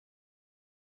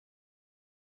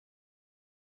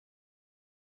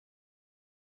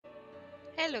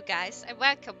Hello guys and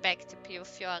welcome back to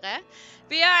Piofiore.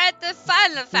 We are at the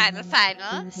final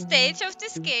stage of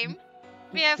this game.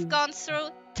 We have gone through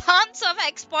tons of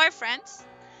ex-boyfriends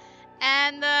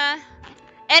and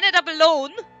ended up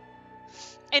alone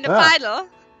in the final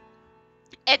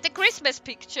at the Christmas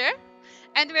picture.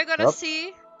 And we're gonna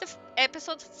see the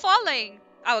episode following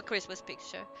our Christmas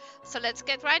picture. So let's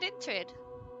get right into it.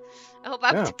 I hope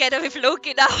I'm together with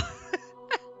Loki now.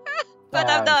 But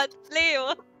I'm not.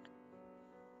 Leo.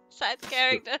 Side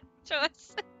character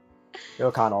choice.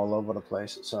 You're kind of all over the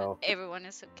place, so... Everyone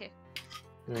is okay.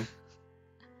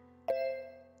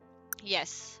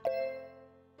 Yes.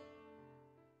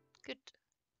 Good.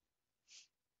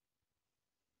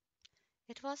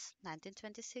 It was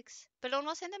 1926. Boulogne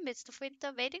was in the midst of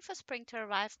winter, waiting for spring to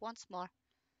arrive once more.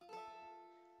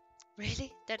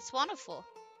 Really? That's wonderful.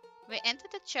 We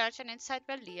entered the church and inside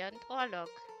were Leah and Orlok.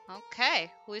 Okay.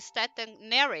 Who is that then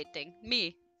narrating?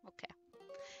 Me. Okay.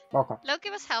 Loki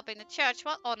was helping the church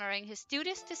while honoring his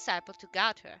duty as disciple to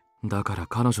guard her. だから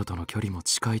彼女との距離も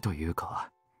近いというか、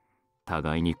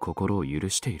互いに心を許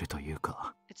しているという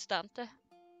か。It's Dante.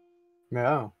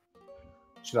 Yeah.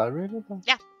 Should I read it then?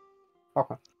 Yeah.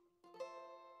 Okay.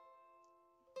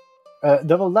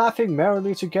 They were laughing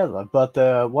merrily together, but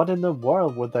what in the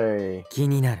world would they... 気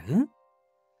になる?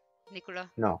 Nicola.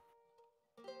 No.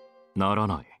 なら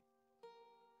ない。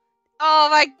 Oh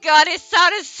my god, he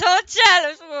sounded so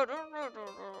jealous!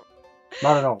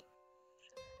 Not at all.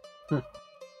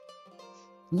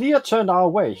 Leah turned our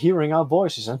way, hearing our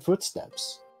voices and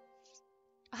footsteps.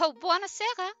 Oh,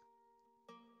 buonasera.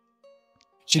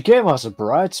 She gave us a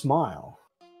bright smile.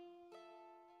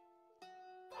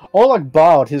 Orlok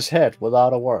bowed his head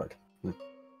without a word.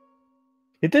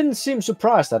 He didn't seem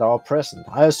surprised at our presence.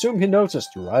 I assume he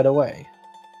noticed right away.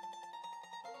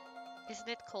 Isn't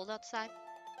it cold outside?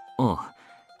 ああ、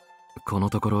こ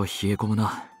のところ冷え込む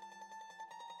な。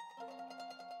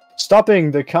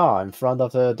Stopping the car in front of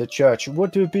the church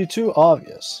would be too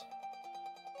obvious.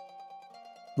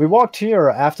 We walked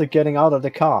here after getting out of the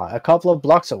car, a couple of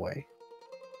blocks away.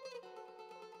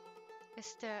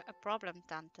 Is there a problem,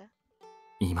 Dante?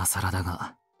 今更だ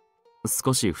が、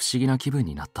少し不思議な気分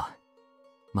になった。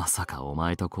まさかお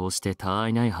前とこうしてたわ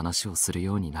いない話をする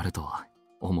ようになるとは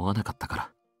思わなかったか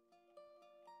ら。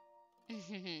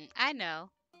I know.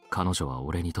 彼女は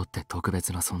俺にとって特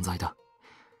別な存在だ。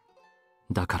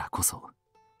だからこそ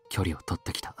距離を取っ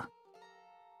てきた。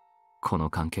この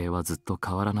関係はずっと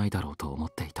変わらないだろうと思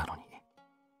っていたのに、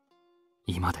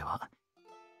今では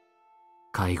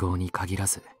会合に限ら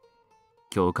ず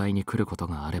教会に来ること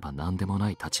があれば何でもな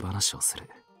い立ち話をする。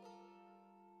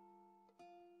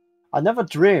I never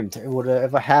dreamed it would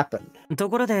ever happen. と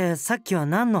ころでさっきは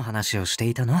何の話をして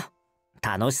いたの？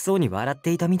楽しそうに笑っ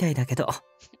ていたみたいだけど。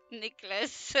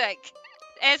Nicholas, like,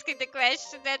 asking the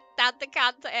question that Dante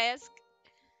can't ask.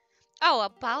 Oh,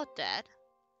 about that.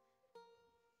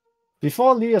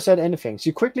 Before Leah said anything,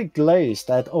 she quickly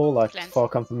glazed at Orlok for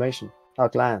confirmation.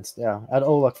 Glanced, at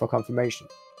Orlok for confirmation.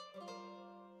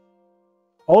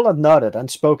 Orlok nodded and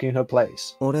spoke in her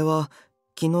place. 俺は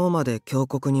昨日まで峡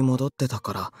谷に戻ってた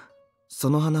から、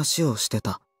その話をして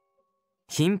た。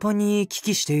頻繁に行き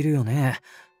来しているよね。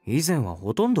以前は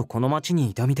ほとんどこの町に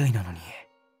いたみたいなのに。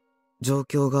状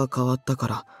況が変わったか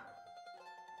ら、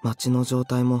町の状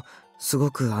態もすご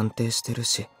く安定してる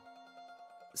し、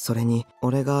それに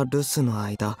俺が留守の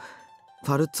間、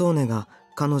ファルツォーネが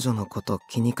彼女のこと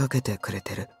気にかけてくれ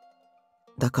てる。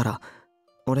だから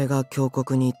俺が峡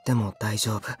谷に行っても大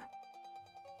丈夫。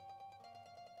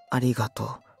ありが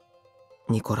と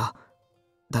う、ニコラ、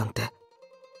ダンテ。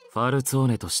ファルツォー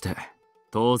ネとして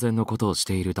当然のことをし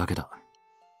ているだけだ。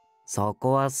そ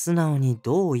こは素直に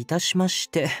どういたしまし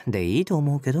てでいいと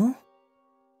思うけど。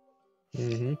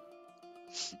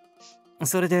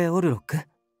それでオルロック。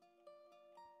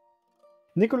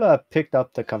Nicola picked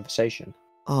up the conversation.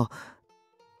 あ、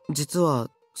実は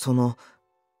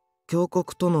峡谷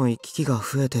との行き来が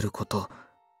増えてること、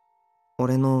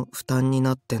俺の負担に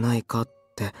なってないかっ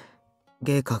て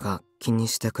ゲイカが気に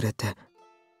してくれて、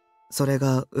それ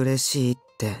が嬉しいっ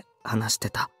て話して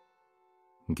た。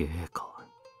ゲイカ、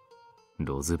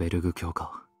ロズベルグ教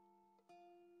か。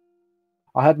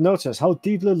I had noticed how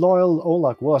deeply loyal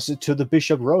Orlok was to the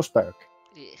Bishop Roseberg.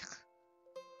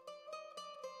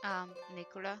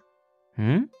 Nicola?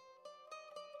 Hmm?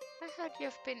 I heard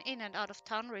you've been in and out of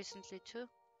town recently too.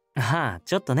 はあ、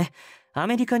ちょっとね。ア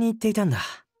メリカに行っていたんだ。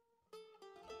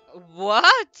What?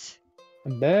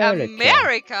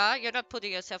 America? You're not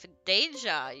putting yourself in danger,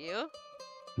 are you?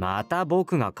 また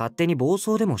僕が勝手に暴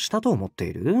走でもしたと思って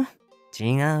いる？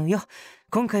違うよ。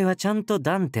今回はちゃんと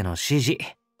ダンテの指示。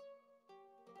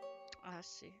I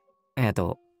see.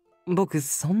 僕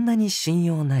そんなに信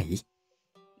用ない？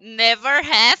 Never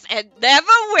have and never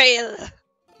will.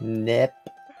 Nep.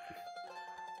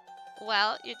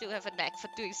 Well, you do have a knack for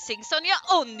doing things on your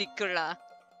own, Nicola.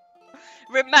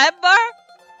 Remember?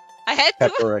 I had to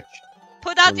Pepperidge.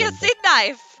 put out your Remember. thin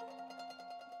knife.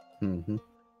 Mm-hmm.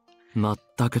 まっ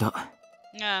たくだ。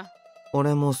Yeah.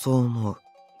 俺もそう思う。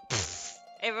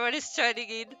 Everyone is joining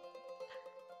in.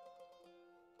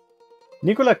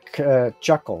 Nicola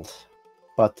chuckled,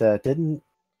 but didn't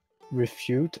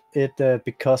refute it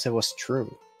because it was true.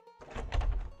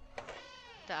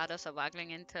 The others are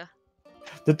waggling into.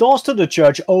 The doors to the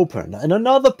church opened, and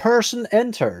another person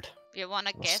entered. You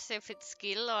wanna guess if it's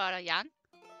Gil or Yang?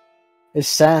 It's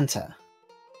Santa,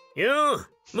 よ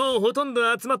う、もうほとんど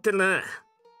集まってるな。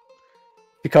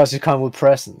 because he come with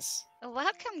presents.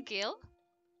 Welcome, Gil.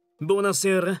 ボーナス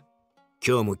やら。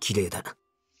今日も綺麗だ。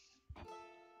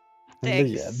And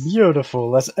Leah, Thanks.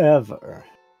 beautiful as ever.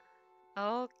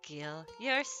 Oh, Gil,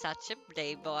 you're such a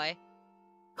playboy.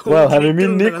 Well, have you 本気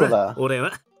met で言ってるんだから Nicola? 俺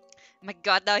は。 My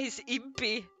god, now he's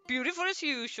impy. Beautiful as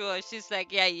usual. She's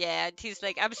like, yeah, yeah. And he's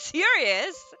like, I'm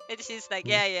serious. And she's like,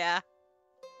 yeah, yeah.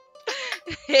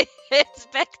 It's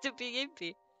back to being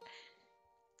impy.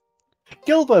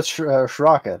 Gilbert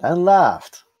shrugged and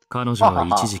laughed. 彼女は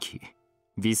一時期、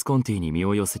ビスコンティに身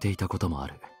を寄せていたこともあ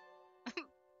る。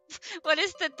What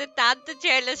is the Dante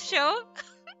jealous show?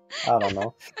 I don't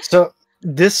know. So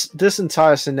this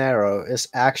entire scenario is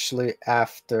actually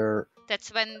after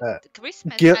That's when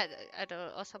Christmas Gil-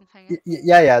 or something.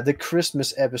 yeah, the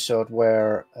Christmas episode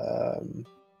where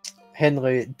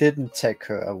Henry didn't take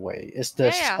her away. It's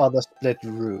this Yeah. other split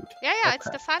route. Yeah, it's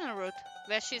Okay. the final route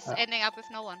where she's ending up with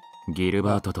no one. ギル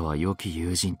バートとは良き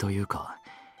友人というか、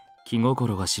気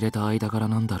心が知れた間柄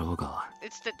なんだろうが。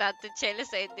It's the Dante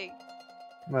jealous ending.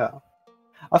 Yeah.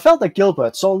 I felt that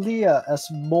Gilbert saw Leah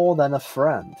as more than a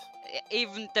friend.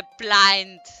 Even the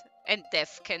blind and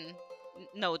deaf can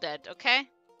know that, okay?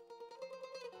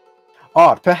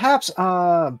 Odd, perhaps,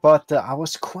 but I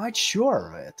was quite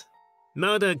sure of it.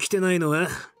 まだ来てないのは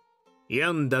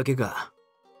ヤンだけか。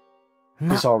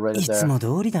ま、 He's already いつ there, も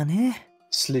通りだね。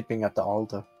 sleeping at the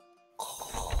altar.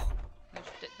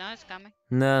 Now it's coming.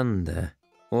 なんだ、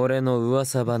俺の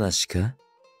噂話か？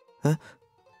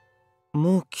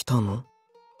もう来たの？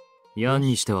ヤン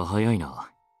にしては早い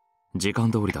な。時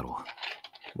間通りだろ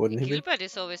Wouldn't he be? Gilbert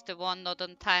is always the one not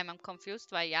on time. I'm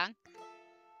confused by Yang.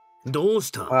 どう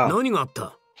したああ何があっ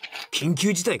た緊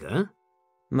急事態か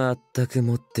まったく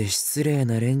もって失礼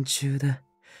な連中だ。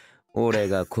俺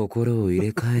が心を入れ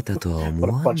替えたとは思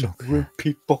What a わん bunch の of か。 rude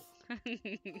people.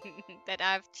 That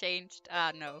I've changed.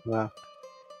 Ah, no. Yeah.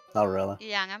 Not really.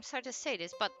 Yang, I'm sorry to say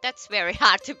this, but that's very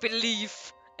hard to believe.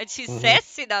 And she Mhm.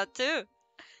 says it now too.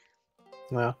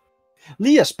 Yeah.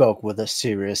 Leah spoke with a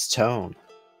serious tone.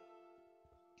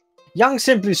 Young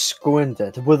simply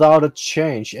squinted without a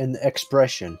change in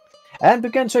expression and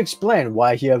began to explain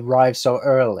why he arrived so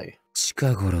early.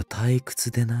 近頃退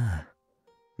屈でな。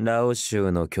ラオ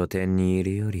州の拠点にい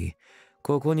るより、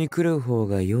ここに来る方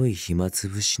が良い暇つ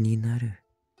ぶしになる。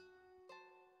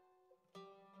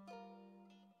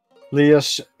Leah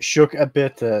shook a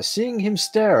bit, seeing him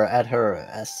stare at her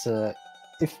as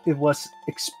if it was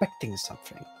expecting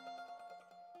something.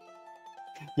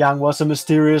 Yang was a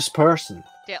mysterious person.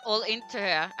 They're all into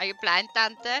her. Are you blind,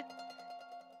 Dante?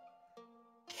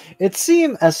 It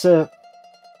seemed as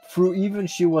through even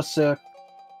she was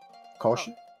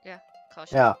cautious.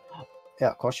 Cautious.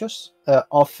 Yeah, cautious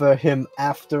of him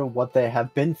after what they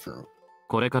have been through.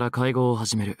 これから会合を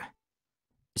始める。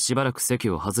しばらく席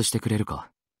を外してくれるか。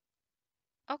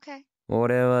Okay.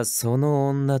 俺はその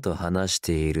女と話し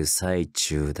ている最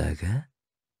中だが。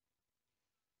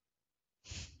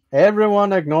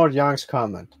Everyone ignored Young's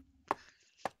comment.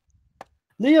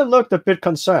 Leah looked a bit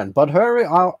concerned, but hurried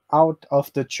out of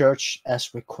the church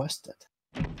as requested.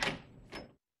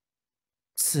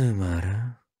 つまら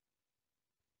ん。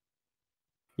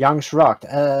Young shrugged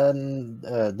and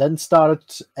then stared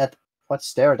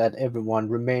at everyone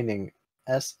remaining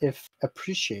as if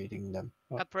appreciating them.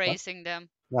 What? Appraising them.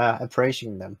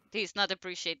 Appraising them. He's not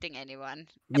appreciating anyone.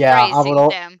 Yeah, I Appraising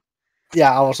would them.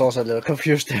 Yeah, I was also a little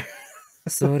confused there.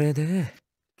 それで、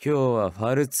今日はフ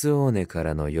ァルツオーネか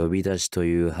らの呼び出しと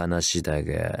いう話だ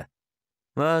が、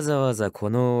わざわざ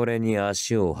この俺に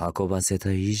足を運ばせ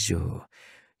た以上、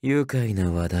愉快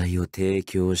な話題を提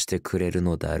供してくれる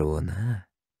のだろうな。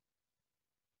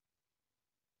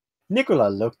Nicola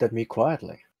looked at me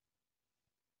quietly.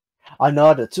 I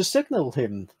nodded to signal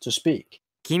him to speak.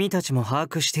 君たちも把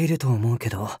握していると思うけ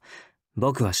ど、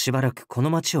僕はしばらくこの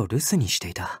町を留守にして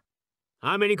いた。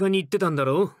アメリカに行ってたんだ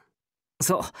ろ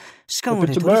そう、シカ Look ゴ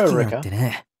at で the 取引 bird, があって Rika.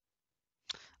 ね。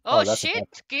Oh Oh, that's shit,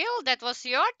 Gil, that was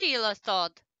your deal, I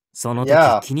thought. その時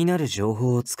Yeah. 気になる情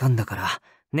報をつかんだから、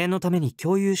念のために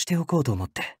共有しておこうと思っ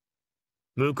て。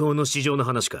向こうの市場の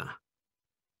話か。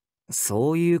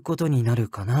そういうことになる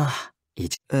かな。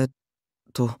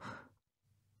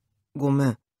ごめ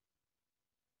ん。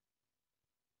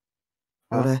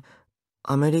Huh? 俺、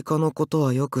アメリカのこと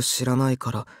はよく知らない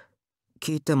から、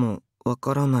聞いてもわ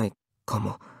からないか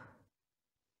も。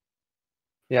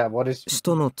Yeah, what is... 使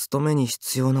徒の務めに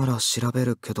必要なら調べ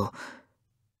るけど、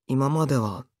今まで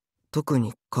は特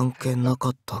に関係なか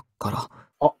ったから。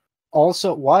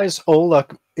Also, why is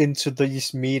Orlok into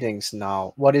these meetings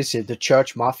now? What is it, the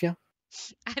church mafia?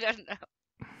 I don't know.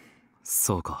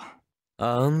 そうか。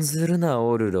案ずるな、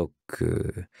オルロッ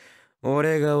ク。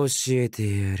俺が教えて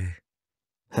やる。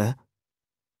え？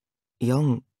ヤ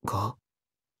ンが？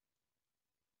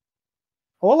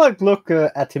 Orlok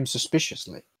looked at him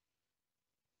suspiciously.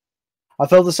 I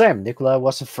felt the same. Nicola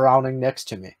was frowning next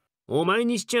to me. お前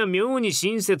にしちゃ妙に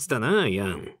親切だな、ヤ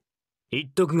ン。言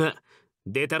っとくが、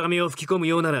デタラメを吹き込む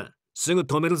ようなら、すぐ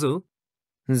止めるぞ。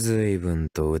随分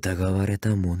と疑われ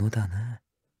たものだな。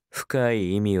深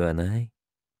い意味はない。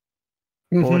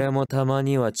俺もたま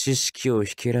には知識を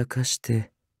ひけらかし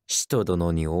て、使徒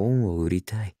殿に恩を売り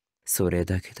たい。それ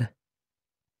だけだ。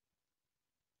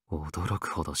驚く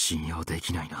ほど信用で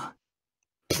きないな。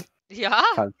Yeah?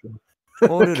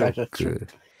 オルロック、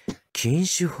禁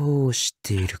酒法を知っ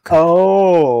ているか？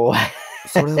 Oh!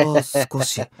 それは少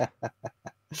し。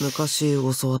昔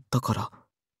教わったから。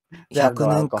100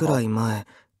年くらい前、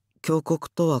教国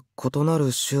とは異な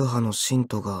る宗派の信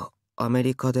徒がアメ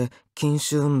リカで禁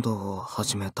酒運動を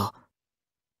始めた。あ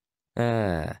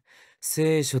あ、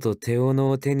聖書と手斧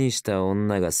を手にした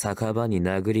女が酒場に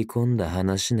殴り込んだ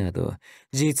話など、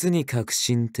実に革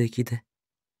新的だ。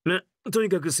とに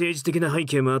かく政治的な背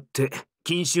景もあって、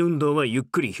禁酒運動はゆっ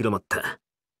くり広まった。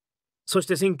そし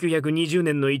て1920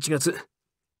年の1月、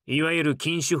いわゆる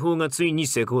禁酒法がついに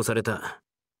施行された。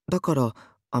だから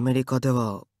アメリカで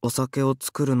はお酒を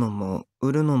作るのも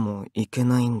売るのもいけ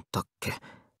ないんだっけ？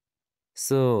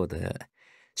そうだ。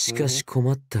しかし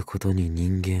困ったことに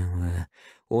人間は、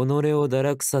己を堕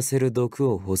落させる毒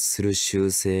を欲する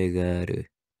習性があ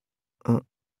る。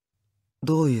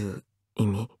どういう意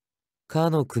味？か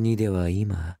の国では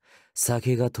今、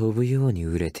酒が飛ぶように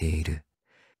売れている。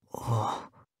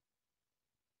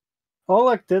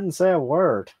Orlok didn't say a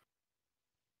word.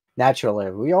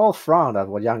 Naturally, we all frowned at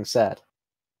what Young said.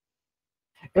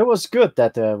 It was good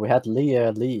that we had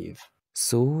Leah leave.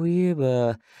 そういえ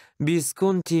ば、ビス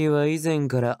コンティは以前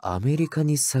からアメリカ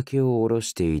に酒を卸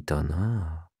していた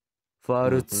な。ファ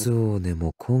ルツオーネ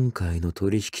も今回の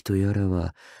取引とやら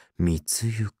は、密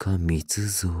輸か密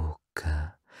造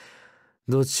か。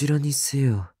どちらにせ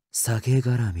よ、酒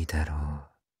絡みだろう。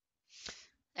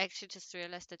Actually, just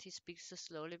realized that he speaks so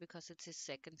slowly because it's his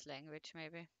second language,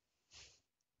 maybe.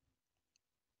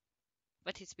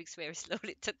 But he speaks very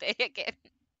slowly today again.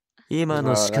 今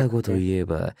のシカゴといえ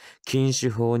ば、禁酒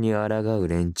法に抗う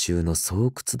連中の巣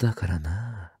窟だから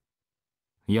な。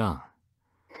ヤ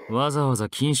ン、わざわざ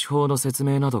禁酒法の説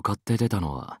明など買って出た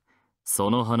のは、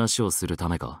その話をするた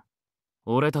めか。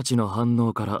俺たちの反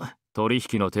応から取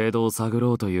引の程度を探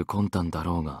ろうという魂胆だ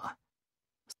ろうが。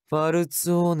ファル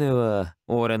ツオーネは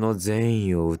俺の善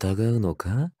意を疑うの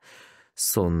か？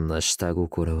そんな下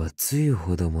心はつゆ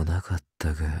ほどもなかっ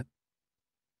たが。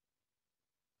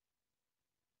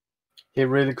He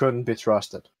really couldn't be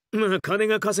trusted. まあ、金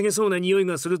が稼げそうな匂い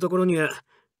がするところには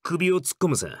首を突っ込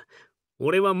むさ。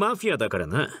俺はマフィアだから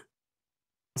な。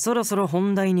そろそろ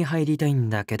本題に入りたいん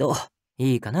だけど、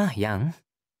いいかな、ヤン？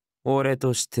俺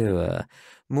としては、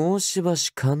もうしば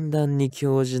し簡単に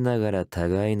興じながら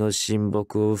互いの親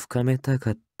睦を深めた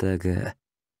かったが、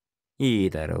いい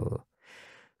だろう。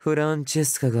フランチェ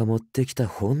スカが持ってきた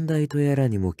本題とやら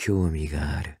にも興味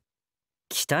がある。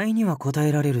期待には応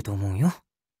えられると思うよ。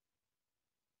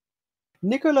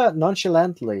Nicola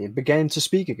nonchalantly began to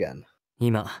speak again.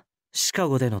 今、シカ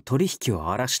ゴでの取引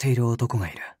を荒らしている男が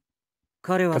いる。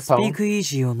彼はスピークイー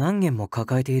ジーを何件も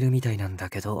抱えているみたいなんだ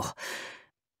けど。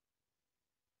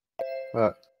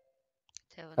A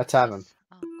tavern.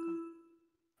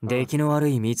 出来の悪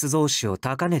い密造酒を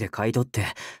高値で買い取って、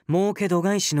儲け度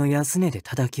外視の安値で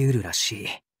叩き売るらしい。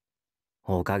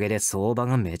おかげで相場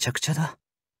がめちゃくちゃだ。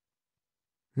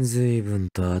随分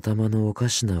と頭のおか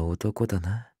しな男だ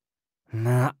な。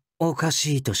まあ、おか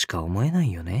しいとしか思えな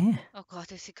いよね。Oh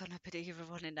god, is he gonna be the evil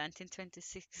one in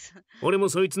 1926? 俺も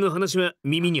そいつの話は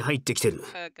耳に入ってきてる。Oh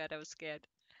god, I was scared.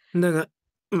 だが、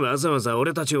わざわざ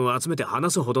俺たちを集めて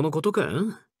話すほどのことか？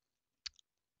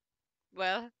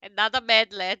 Well, another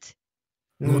mad lad.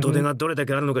 元手がどれだ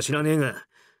けあるのか知らねえが、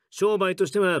商売と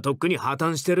してはとっくに破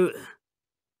綻してる。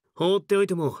放っておい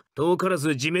ても遠からず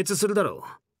自滅するだろ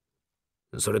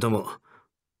う。それとも、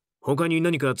他に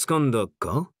何か掴んだ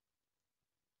か？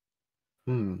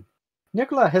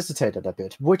 Nicola hesitated a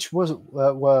bit, which were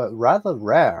rather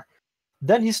rare.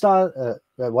 Then he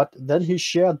Then he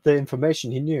shared the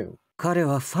information he knew. 彼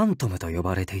はファントムと呼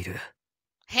ばれている。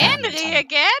Henry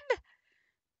again?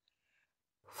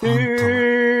 ファントム。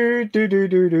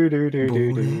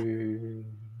 Do-do-do-do-do-do-do-do.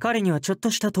 彼にはちょっと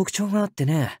した特徴があって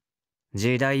ね。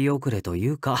時代遅れとい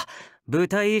うか、舞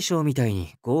台衣装みたい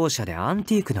に豪奢でアン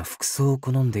ティークな服装を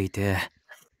好んでいて、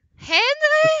Henry?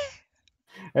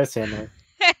 That's Henry.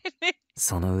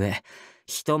 その上、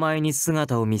人前に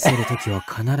姿を見せるときは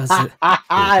必ず、お It's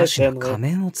かしな Henry. 仮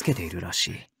面をつけているら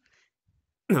しい。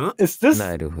Is this?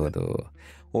 なるほど。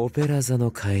オペラ座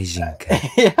の怪人か。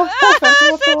Yeah,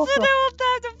 Phantom of the That's Opera.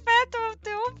 the Phantom of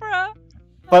the Opera.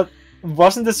 But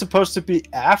wasn't this supposed to be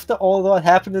after all that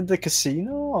happened in the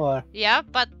casino? Or? Yeah,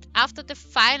 but after the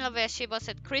final where she was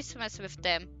at Christmas with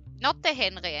them, not the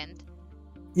Henry end.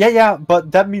 Yeah,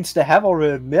 but that means they have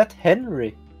already met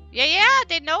Henry. Yeah,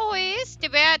 they know who he is. They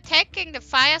were attacking. The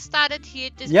fire started.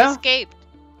 He Yeah. escaped.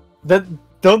 Then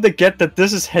don't they get that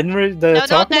this is Henry they're No,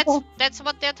 talking about? that's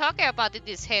what they're talking about. It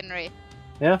is Henry.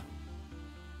 Yeah.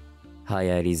 流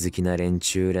行り好きな連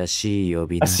中らしい呼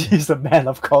び I 名 see he's a man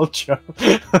of culture.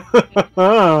 The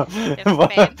What?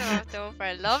 Phantom of the Opera.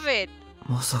 I love it.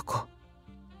 まさか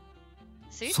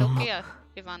See, そんな look here.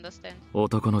 If I understand.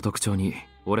 男の特徴に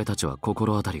俺たちは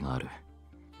心当たりがある。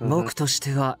僕とし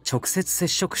ては直接接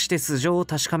触して素性を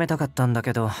確かめたかったんだ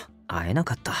けど、会えな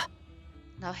かった。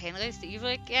Now Henry is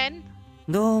evil again.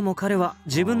 どうも彼は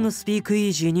自分のスピークイ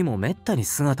ージーにもめったに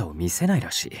姿を見せないら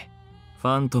しい。フ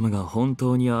ァントムが本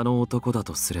当にあの男だ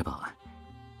とすれば、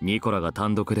ニコラが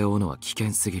単独で追うのは危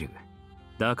険すぎる。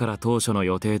だから当初の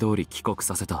予定通り帰国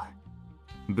させた。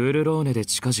ブルローネで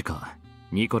近々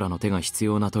ニコラの手が必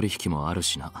要な取引もある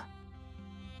しな。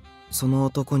その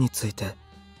男について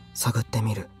探って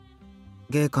みる。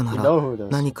ゲイカな You ら know who it is.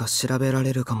 何か調べら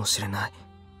れるかもしれない。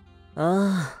あ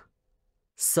あ、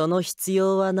その必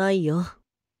要はないよ。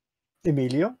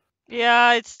 Emilio?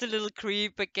 Yeah, it's the little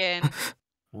creep again.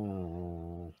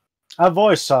 A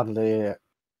voice suddenly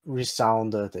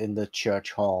resounded in the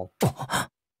church hall.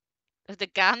 With the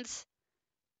guns.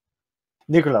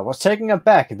 Nicola was taken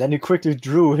aback, then he quickly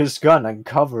drew his gun and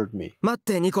covered me. 待っ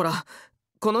てニコラ、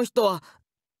この人は。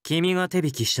君が手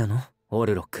引きしたの？オ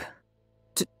ルロック。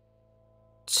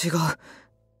違う。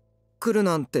来る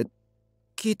なんて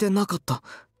聞いてなかった。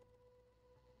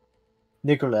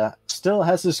Nicola still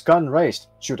has his gun raised.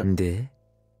 Shoot him. で、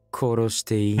殺し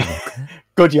ていいのか？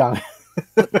 Good young.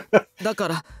 だか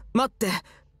ら待って。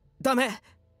ダメ。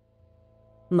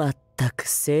まったく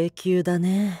請求だ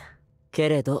ね。け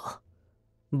れど、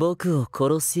僕を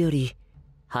殺すより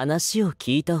話を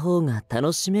聞いた方が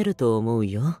楽しめると思う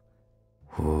よ。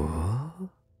ほう。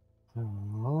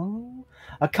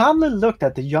I calmly looked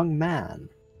at the young man.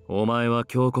 お前は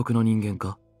峡谷の人間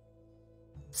か？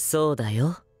そうだ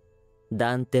よ。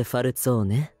ダンテ・ファルツォー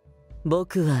ネ。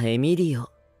僕はエミリオ。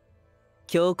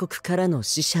峡谷からの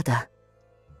使者だ。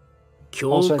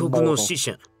峡谷の使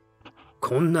者。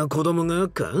こんな子供が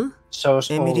か？ So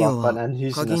is エミリオ Orlok, は and he's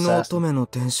an 鍵の乙 assassin. 女の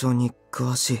伝承に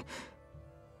詳しい。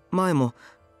前も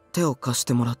手を貸し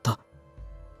てもらった。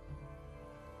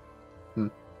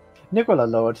Nicola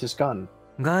lowered his gun.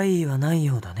 害はない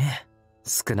ようだね。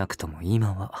少なくとも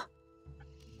今は。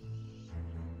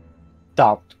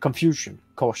Doubt, confusion,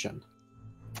 caution.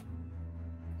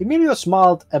 Emilio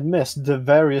smiled amidst the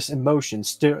various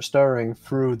emotions stirring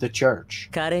through the church.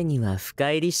 彼には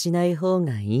深入りしない方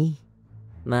がいい。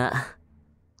まあ、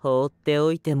放って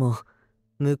おいても、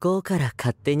向こうから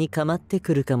勝手に構って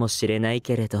くるかもしれない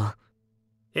けれど。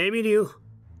エミリオ、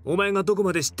お前がどこ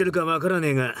まで知ってるかわからね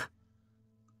えが、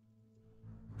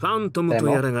ファントムと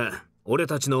やらが俺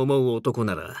たちの思う男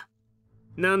なら、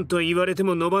なんと言われて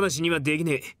も野放しにはでき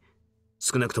ねえ。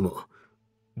少なくとも、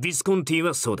ビスコンティ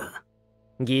はそうだ。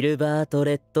ギルバート・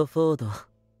レッドフォード。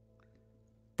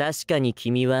確かに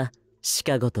君はシ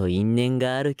カゴと因縁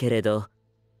があるけれど、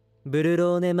ブル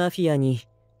ローネマフィアに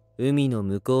海の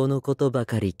向こうのことば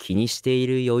かり気にしてい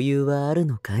る余裕はある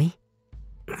のかい？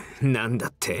なんだ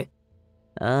って？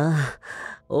ああ、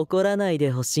怒らない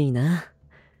でほしいな。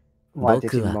 Why did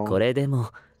僕 he は moan? これで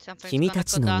も Something's 君 gonna た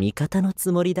ち go の down. 味方の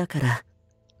つもりだから。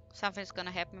 Something's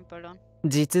gonna happen, Balloon.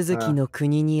 地続きの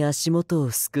国に足元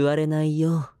を救われない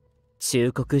よう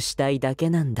忠告したいだけ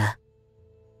なんだ。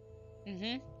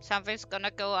Something's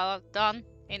gonna go out down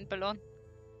in Balloon.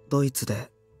 ドイツ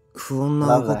で不穏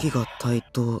な動きが台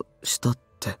頭したっ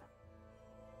て。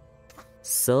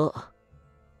そう。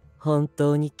本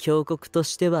当に強国と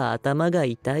しては頭が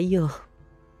痛いよ。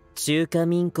中華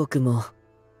民国も、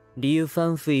リュウ・フ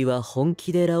ァンフイは本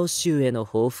気でラオ州への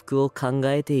報復を考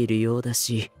えているようだ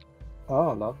し。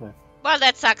Oh, lovely. Well,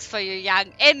 that sucks for you,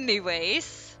 Young,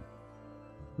 anyways.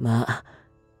 まあ、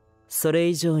それ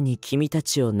以上に君た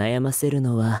ちを悩ませる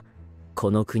のは、こ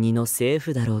の国の政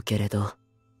府だろうけれど。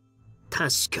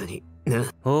確かにな。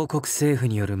王国政府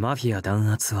によるマフィア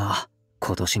弾圧は、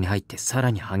今年に入ってさ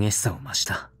らに激しさを増し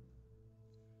た。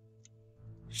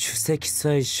首席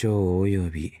宰相及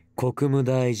び国務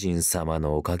大臣様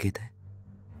のおかげで。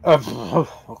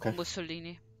Okay.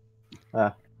 Mussolini.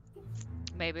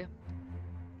 Maybe.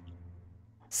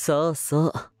 そうそ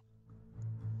う。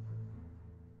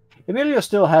Emilio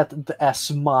still had a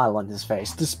smile on his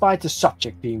face, despite the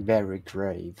subject being very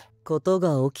grave. こと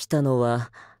が起きたの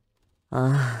は、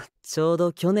ちょう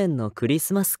ど去年のクリ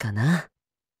スマスかな。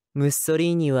ムッソ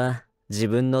リーニは自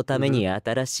分のために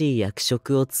新しい役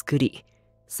職を作り、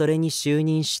それに就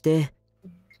任して、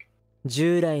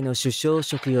従来の首相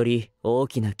職より大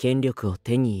きな権力を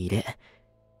手に入れ、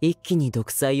一気に独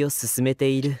裁を進めて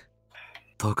いる。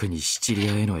特にシチリ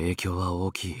アへの影響は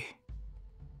大きい。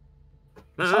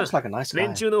Sounds like a nice guy.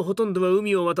 連中のほとんどは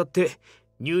海を渡って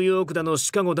ニューヨークだの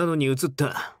シカゴだのに移っ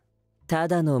た。た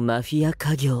だのマフィア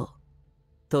家業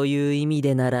という意味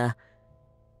でなら、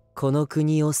この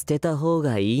国を捨てた方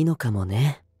がいいのかも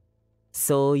ね。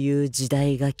そういう時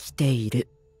代が来ている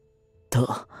と、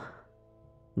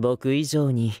僕以上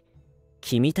に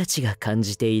君たちが感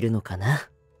じているのかな。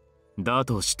だ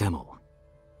としても、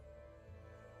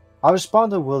I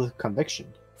responded with conviction.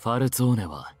 ファルツォーネ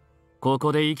はこ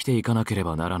こで生きていかなけれ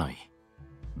ばならない。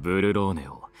ブルローネ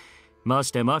を、ま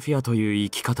してマフィアという生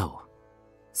き方を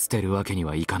捨てるわけに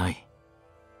はいかない。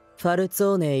ファルツ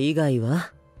ォーネ以外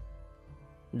は、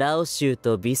ラオ州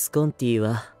とビスコンティ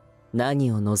は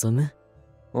何を望む？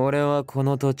俺はこ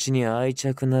の土地に愛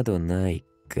着などない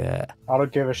か。I don't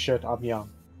give a shit, I'm young.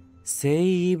 生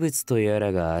異物とや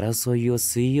らが争いを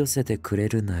吸い寄せてくれ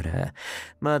るなら、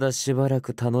まだしばら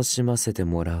く楽しませて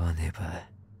もらわねば。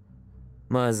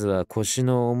まずは腰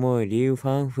の重いリュウ・フ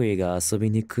ァンフイが遊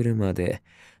びに来るまで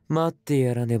待って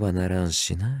やらねばならん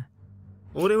しな。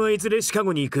俺はいずれシカ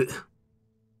ゴに行く。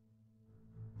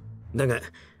だが、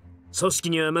組織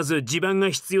にはまず地盤が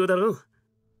必要だろ。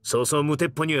そうそう無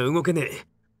鉄砲には動けねえ。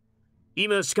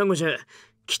今シカゴじゃ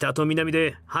北と南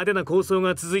で派手な抗争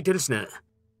が続いてるしな。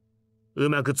う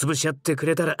まく潰し合ってく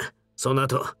れたら、その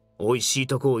後美味しい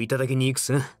とこをいただきに行く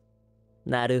さ。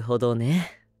なるほど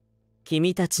ね。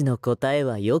君たちの答え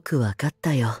はよくわかっ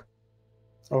たよ。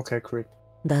Okay, Creep.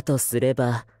 だとすれ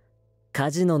ば、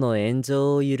カジノの炎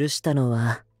上を許したの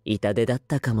は痛手だっ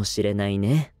たかもしれない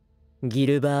ね。ギ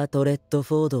ルバート・レッド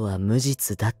フォードは無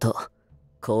実だと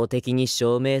公的に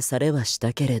証明されはし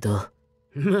たけれど、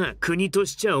まあ国と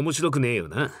しちゃ面白くねえよ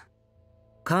な。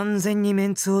完全にメ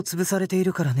ンツを潰されてい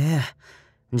るからね。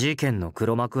事件の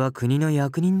黒幕は国の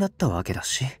役人だったわけだ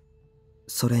し。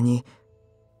それに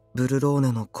ブルロー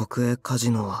ネの国営カ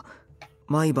ジノは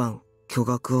毎晩巨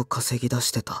額を稼ぎ出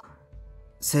してた。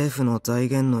政府の財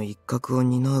源の一角を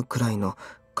担うくらいの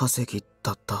稼ぎ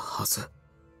だったはず。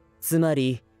つま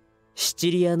りシ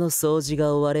チリアの掃除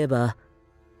が終われば、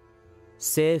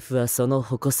政府はその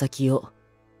矛先を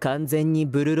完全に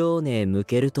ブルローネへ向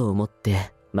けると思っ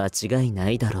て間違いな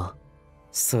いだろう。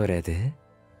それで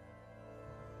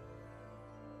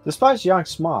Despite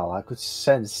Young's smile, I could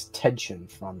sense tension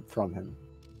from him.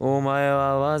 お前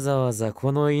はわざわざ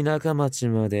この田舎町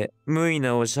まで無意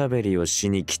なおしゃべりをし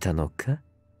に来たのか？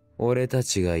俺た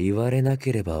ちが言われな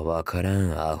ければわから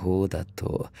んアホだ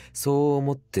と、そう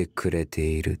思ってくれて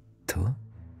いると？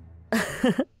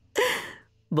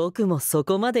僕もそ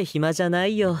こまで暇じゃな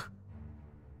いよ。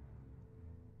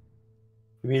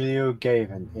Emilio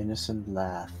gave an innocent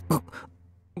laugh.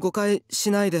 誤解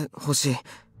しないでほしい。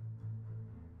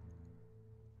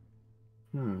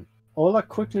Orlok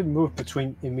quickly moved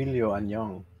between Emilio and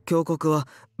Young. 強国は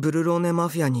ブルローネマ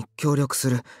フィアに協力す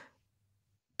る。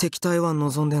敵対は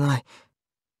望んでない。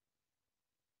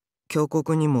強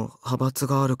国にも派閥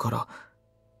があるから、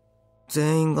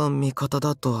全員が味方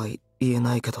だとは言え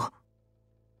ないけど。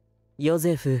ヨ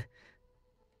ゼフ、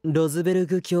ロズベル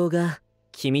グ卿が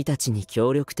君たちに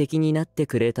協力的になって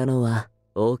くれたのは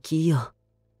大きいよ。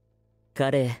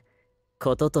彼、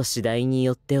ことと次第に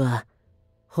よっては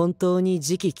本当に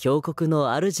次期強国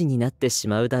の主になってし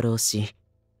まうだろうし。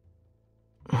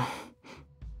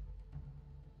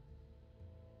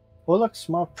Orlok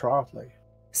smiled proudly.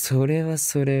 それは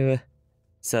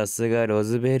さすがロ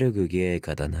ズベルグ芸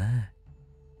家だな。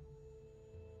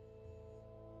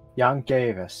Young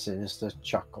gave a sinister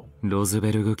chuckle. ロズ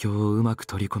ベルグ教をうまく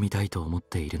取り込みたいと思っ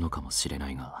ているのかもしれ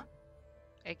ないが、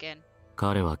 Again.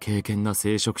 彼は敬虔な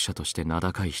聖職者として名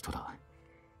高い人だ。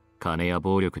金や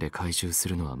暴力で回収す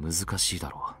るのは難しいだ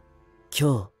ろう。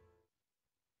今日、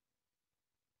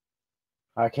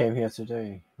 I came here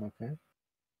today. Okay.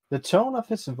 The tone of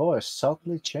his voice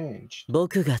subtly changed.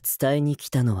 僕が伝えに来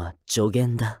たのは助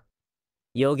言だ。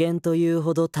予言という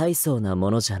ほど大層な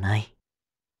ものじゃない。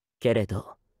けれ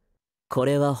ど、こ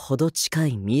れはほど近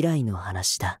い未来の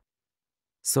話だ。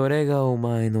それがお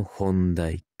前の本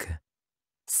題か。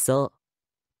そ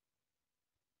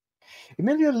う。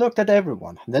 Emilia looked at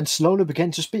everyone, then slowly began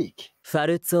to speak. ファ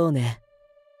ルツォーネ、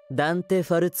ダンテ・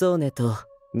ファルツォーネと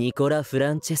ニコラ・フ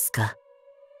ランチェスカ。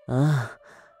ああ。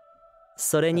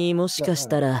それにもしかし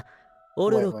たら、オ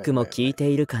ルロックも聞いて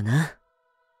いるかな。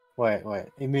Wait,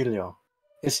 Emilio.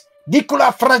 It's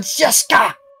Nicola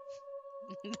Francesca!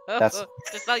 No, That's-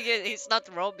 he's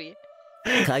not Robbie.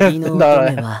 鍵の乙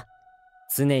女は、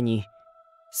常に、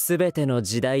すべての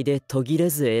時代で途切れ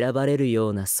ず選ばれるよ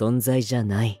うな存在じゃ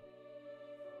ない。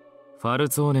ファル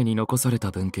ツォーネに残された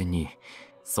文献に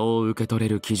そう受け取れ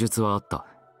る記述はあった。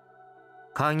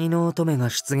鍵の乙女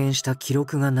が出現した記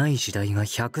録がない時代が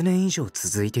100年以上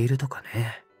続いているとか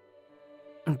ね。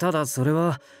ただそれ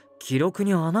は記録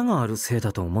に穴があるせい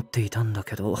だと思っていたんだ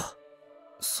けど。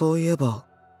そういえば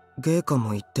ゲイカ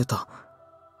も言ってた。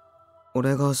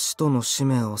俺が使徒の使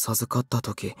命を授かった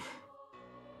時、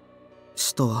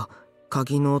使徒は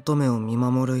鍵の乙女を見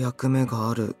守る役目が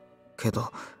あるけ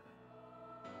ど、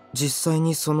実際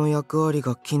にその役割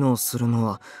が機能するの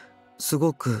はす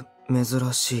ごく珍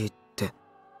しいって。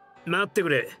待ってく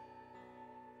れ。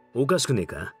おかしくねえ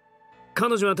か？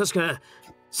彼女は確か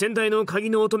先代の鍵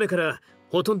の乙女から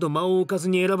ほとんど間を置かず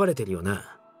に選ばれてるよ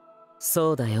な。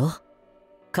そうだよ。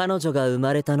彼女が生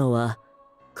まれたのは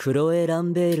クロエ・ラ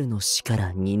ンベールの死か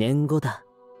ら2年後だ。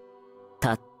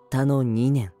たったの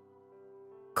2年。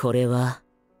これは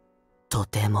と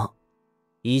ても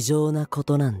異常なこ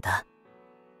となんだ。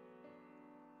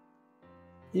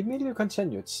Emilio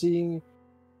continued, seeing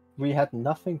we had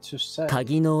nothing to say.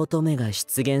 鍵の乙女が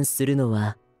出現するの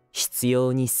は必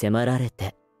要に迫られ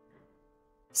て、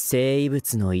生異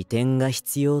物の移転が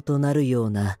必要となるよ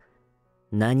うな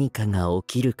何かが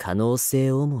起きる可能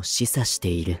性をも示唆して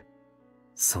いる。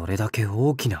それだけ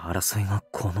大きな争いが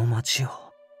この町を、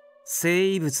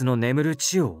生異物の眠る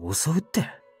地を襲うって。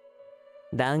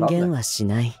断言はし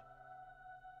ない。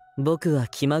僕は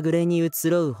気まぐれに移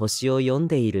ろう星を読ん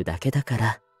でいるだけだか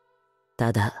ら。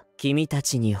ただ君た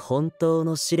ちに本当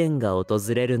の試練が訪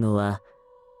れるのは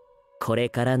これ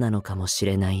からなのかもし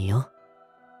れないよ。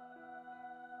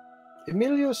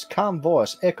Emilio's calm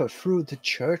voice echoed through the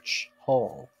church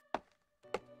hall.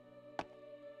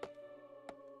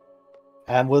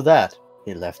 And with that,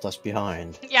 he left us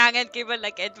behind. Young and Gilbert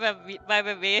like Edward by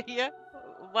the way here.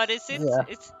 What is it? Yeah.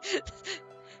 It's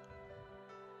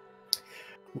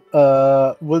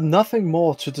With nothing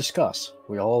more to discuss,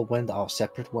 we all went our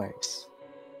separate ways.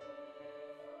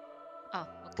 oh,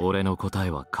 okay. 俺の答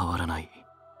えは変わらない。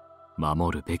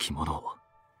守るべきものを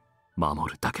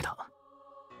守るだけだ。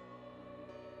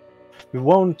We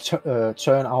won't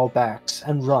turn our backs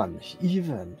and run,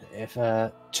 even if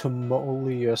a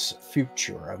tumultuous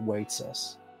future awaits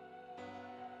us.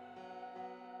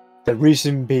 The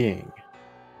reason being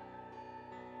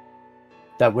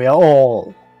that we are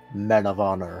all men of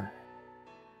honor.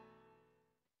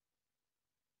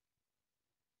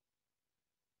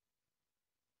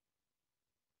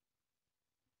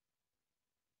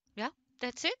 Yeah,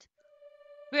 that's it.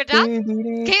 We're done.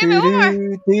 Game over.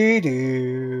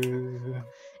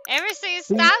 Everything is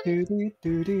done.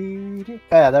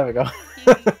 Yeah, there we go.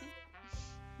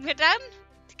 We're done.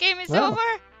 The game is Wow. over.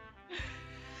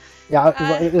 Yeah,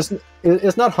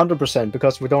 it's not 100%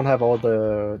 because we don't have all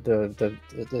the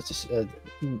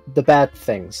bad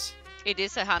things. It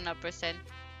is 100%.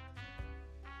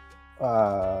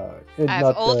 I I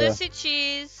have all the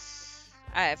CGs.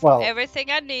 I have Well-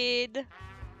 everything I need.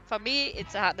 For me,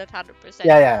 it's 100%.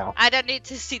 Yeah, I don't need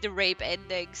to see the rape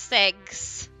endings.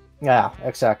 Thanks. yeah,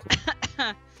 exactly.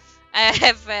 I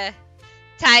have a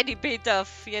tiny bit of,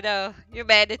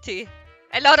 humanity.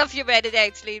 A lot of humanity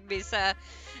actually in me, so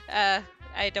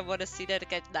I don't want to see that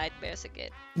again. Nightmares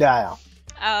again. Yeah.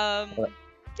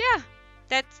 Yeah,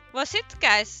 that was it,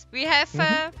 guys. We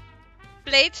have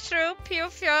played through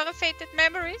Piofiore Fated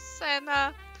Memories, and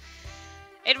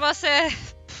it was a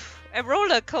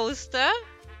roller coaster.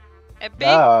 A big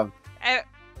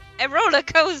a roller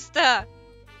coaster.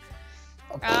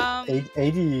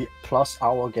 80 plus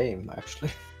hour game actually.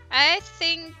 I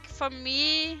think for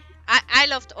me, I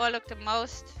loved Orlok the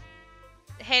most.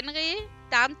 Henry,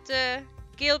 Dante,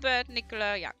 Gilbert,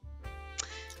 Nicola, yeah.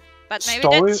 But maybe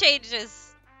Story- that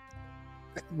changes.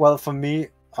 Well, for me,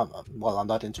 well, I'm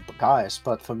not into guys,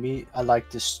 but for me, I like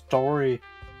the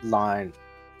storyline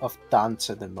of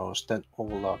Dante the most, then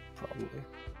Orlok probably,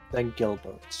 then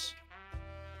Gilbert's.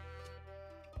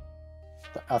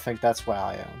 I think that's where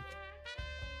I am,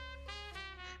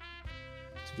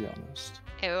 to be honest.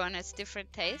 Everyone has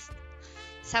different taste.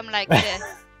 Some like the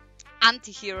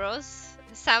anti-heroes,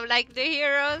 some like the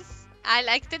heroes. I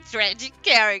like the tragic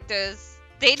characters.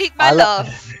 They need my love.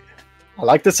 I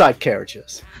like the side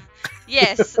characters.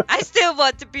 Yes, I still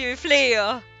want to be with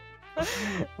Leo.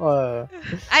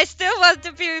 I still want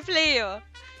to be with Leo.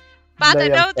 But I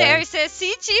Leo know there fan. is a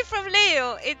CG from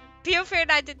Leo in Piofiore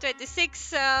 1926,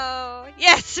 so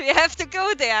yes, we have to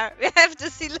go there. We have to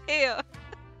see Leo.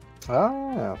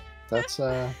 Oh, yeah. That's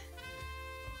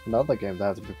another game that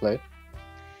has to be played.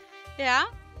 Yeah.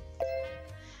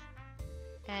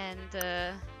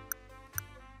 And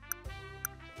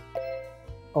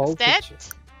All that,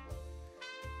 pictures.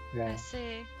 Yeah. I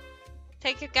say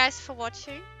thank you guys for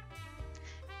watching,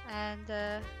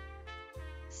 and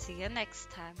see you next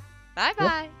time. Bye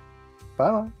bye.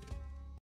 Bye.